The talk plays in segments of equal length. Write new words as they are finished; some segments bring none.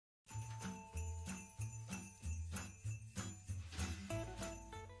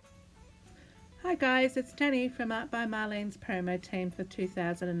Hi guys, it's Danny from Art by Marlene's promo team for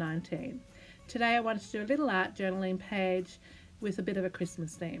 2019. Today I wanted to do a little art journaling page with a bit of a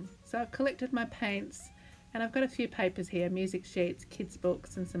Christmas theme. So I've collected my paints and I've got a few papers here, music sheets, kids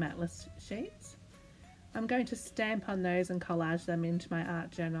books and some atlas sheets. I'm going to stamp on those and collage them into my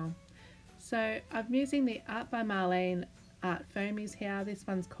art journal. So I'm using the Art by Marlene art foamies here. This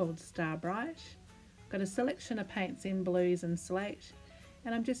one's called Star Bright. I've got a selection of paints in blues and slate.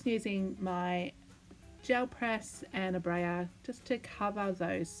 And I'm just using my gel press and a brayer just to cover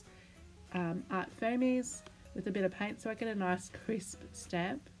those art foamies with a bit of paint so I get a nice crisp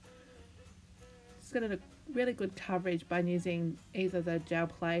stamp. It's got a really good coverage by using either the gel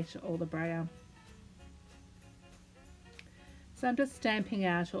plate or the brayer. So I'm just stamping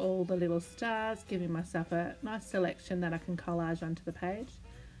out all the little stars, giving myself a nice selection that I can collage onto the page.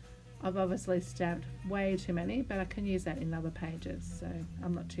 I've obviously stamped way too many, but I can use that in other pages, so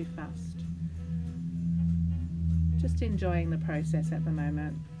I'm not too fussed. Just enjoying the process at the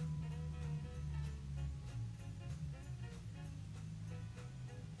moment.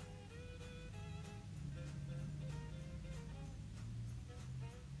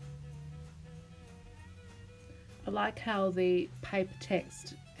 I like how the paper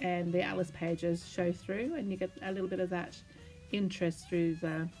text and the atlas pages show through, and you get a little bit of that interest through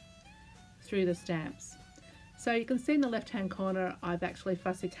the stamps. So you can see in the left hand corner I've actually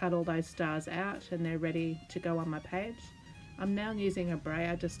fussy cut all those stars out and they're ready to go on my page. I'm now using a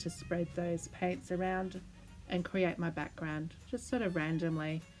brayer just to spread those paints around and create my background, just sort of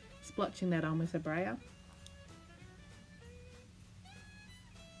randomly splotching that on with a brayer.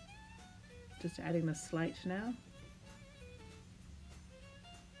 Just adding the slate now.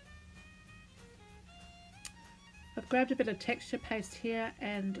 I've grabbed a bit of texture paste here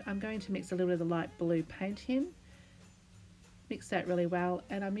and I'm going to mix a little bit of the light blue paint in. Mix that really well,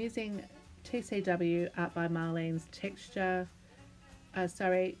 and I'm using TCW Art by Marlene's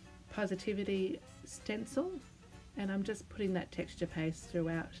Positivity stencil, and I'm just putting that texture paste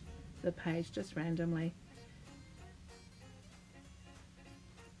throughout the page just randomly.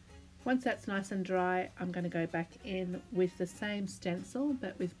 Once that's nice and dry, I'm going to go back in with the same stencil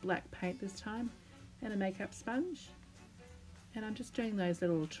but with black paint this time and a makeup sponge, and I'm just doing those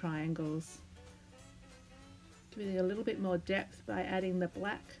little triangles, giving it a little bit more depth by adding the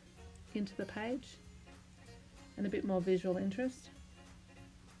black into the page and a bit more visual interest.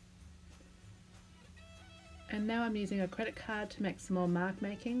 And now I'm using a credit card to make some more mark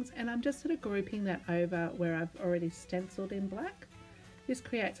makings, and I'm just sort of grouping that over where I've already stenciled in black. This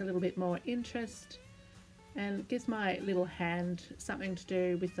creates a little bit more interest and gives my little hand something to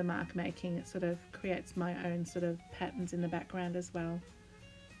do with the mark making. It sort of creates my own sort of patterns in the background as well.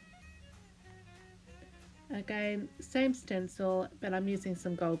 Again, same stencil, but I'm using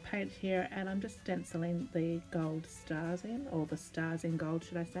some gold paint here and I'm just stenciling the gold stars in, or the stars in gold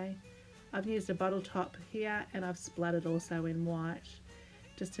should I say. I've used a bottle top here and I've splattered also in white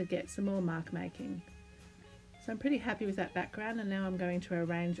just to get some more mark making. So I'm pretty happy with that background, and now I'm going to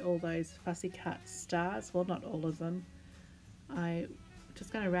arrange all those fussy cut stars. Well, not all of them. I'm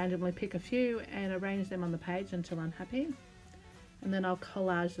just going to randomly pick a few and arrange them on the page until I'm happy. And then I'll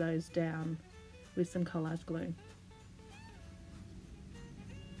collage those down with some collage glue.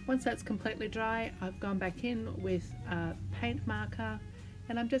 Once that's completely dry, I've gone back in with a paint marker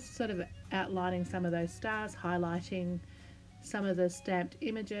and I'm just sort of outlining some of those stars, highlighting some of the stamped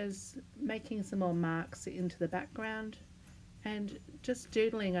images, making some more marks into the background, and just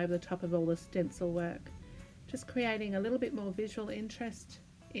doodling over the top of all the stencil work, just creating a little bit more visual interest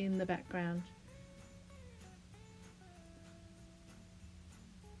in the background.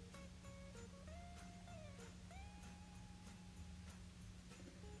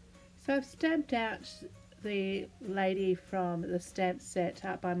 So I've stamped out the lady from the stamp set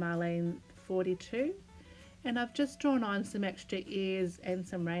Art by Marlene 42, and I've just drawn on some extra ears and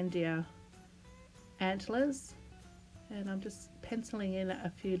some reindeer antlers, and I'm just penciling in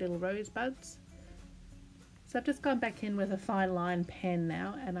a few little rosebuds. So I've just gone back in with a fine line pen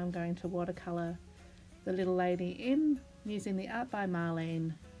now, and I'm going to watercolour the little lady in using the Art by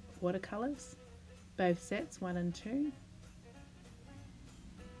Marlene watercolours, both sets 1 and 2.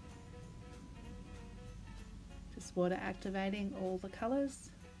 Just water activating all the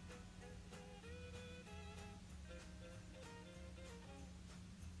colours.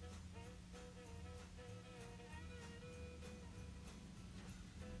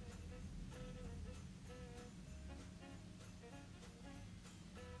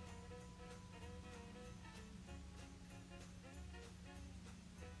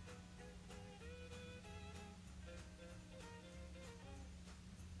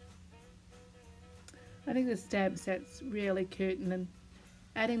 I think the stamp set's really cute, and then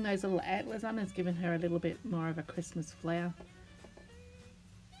adding those little antlers on has given her a little bit more of a Christmas flair.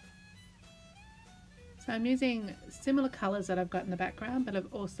 So I'm using similar colours that I've got in the background, but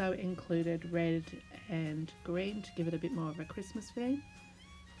I've also included red and green to give it a bit more of a Christmas theme.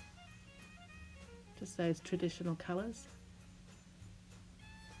 Just those traditional colours.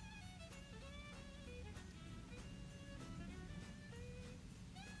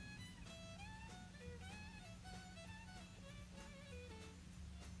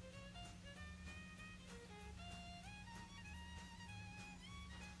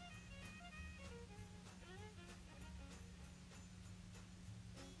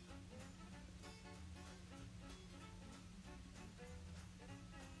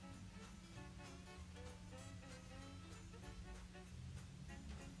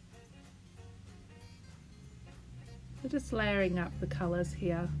 So just layering up the colours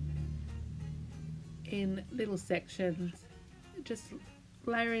here in little sections, just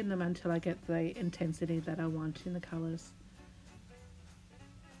layering them until I get the intensity that I want in the colours.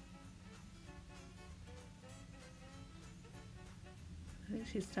 I think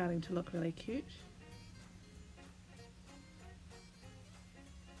she's starting to look really cute.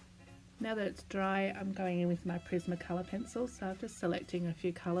 Now that it's dry, I'm going in with my Prismacolor pencil, so I'm just selecting a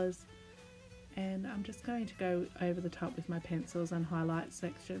few colours, and I'm just going to go over the top with my pencils and highlight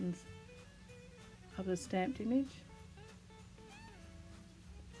sections of the stamped image.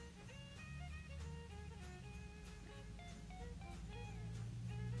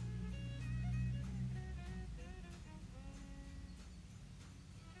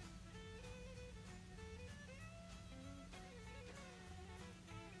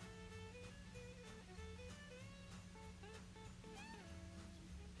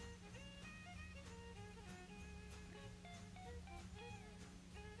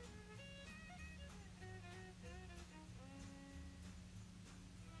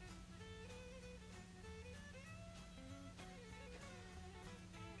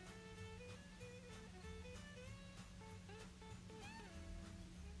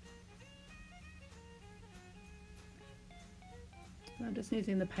 I'm just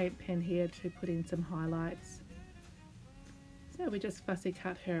using the paint pen here to put in some highlights. So we just fussy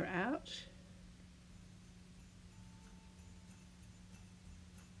cut her out.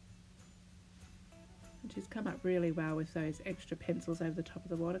 And she's come up really well with those extra pencils over the top of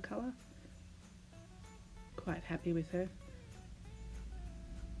the watercolour. Quite happy with her.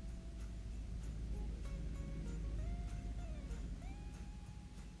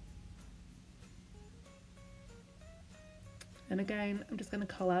 And again, I'm just going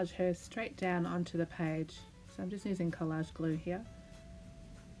to collage her straight down onto the page. So I'm just using collage glue here.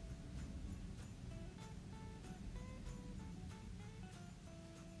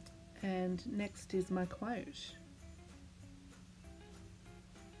 And next is my quote.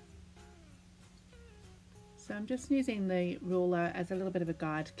 So I'm just using the ruler as a little bit of a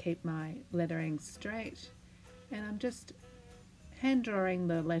guide to keep my lettering straight. And I'm just hand drawing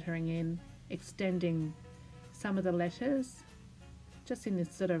the lettering in, extending some of the letters, just in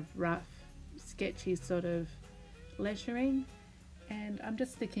this sort of rough, sketchy sort of lettering, and I'm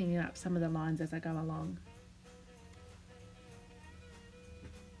just thickening up some of the lines as I go along.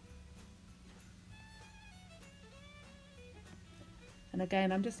 And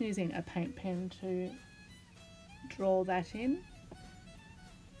again, I'm just using a paint pen to draw that in.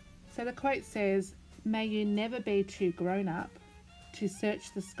 So the quote says, "May you never be too grown up to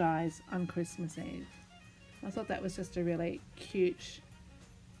search the skies on Christmas Eve." I thought that was just a really cute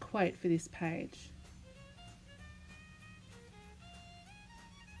quote for this page.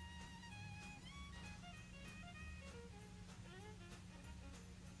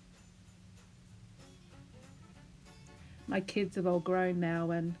 My kids have all grown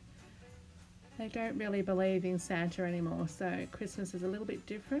now and they don't really believe in Santa anymore, so Christmas is a little bit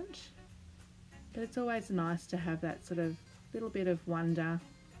different, but it's always nice to have that sort of little bit of wonder.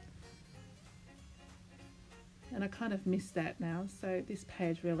 And I kind of miss that now, so this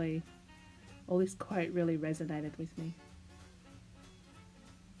page really, or this quote really resonated with me.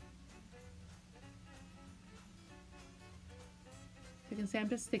 You can see I'm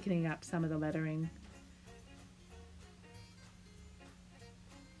just thickening up some of the lettering.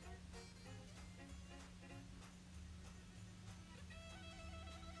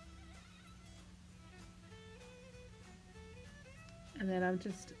 And then I'm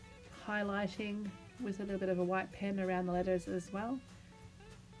just highlighting with a little bit of a white pen around the letters as well,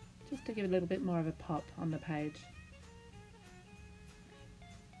 just to give it a little bit more of a pop on the page.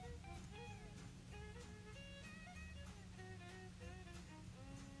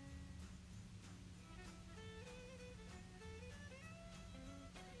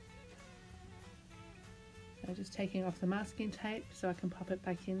 So just taking off the masking tape so I can pop it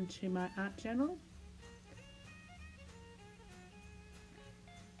back into my art journal.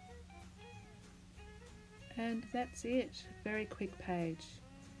 And that's it. Very quick page.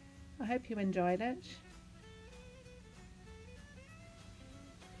 I hope you enjoyed it.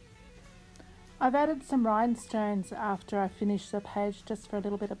 I've added some rhinestones after I finish the page just for a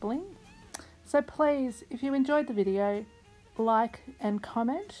little bit of bling. So please, if you enjoyed the video, like and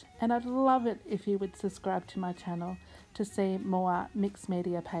comment, and I'd love it if you would subscribe to my channel to see more mixed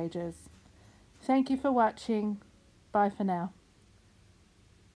media pages. Thank you for watching. Bye for now.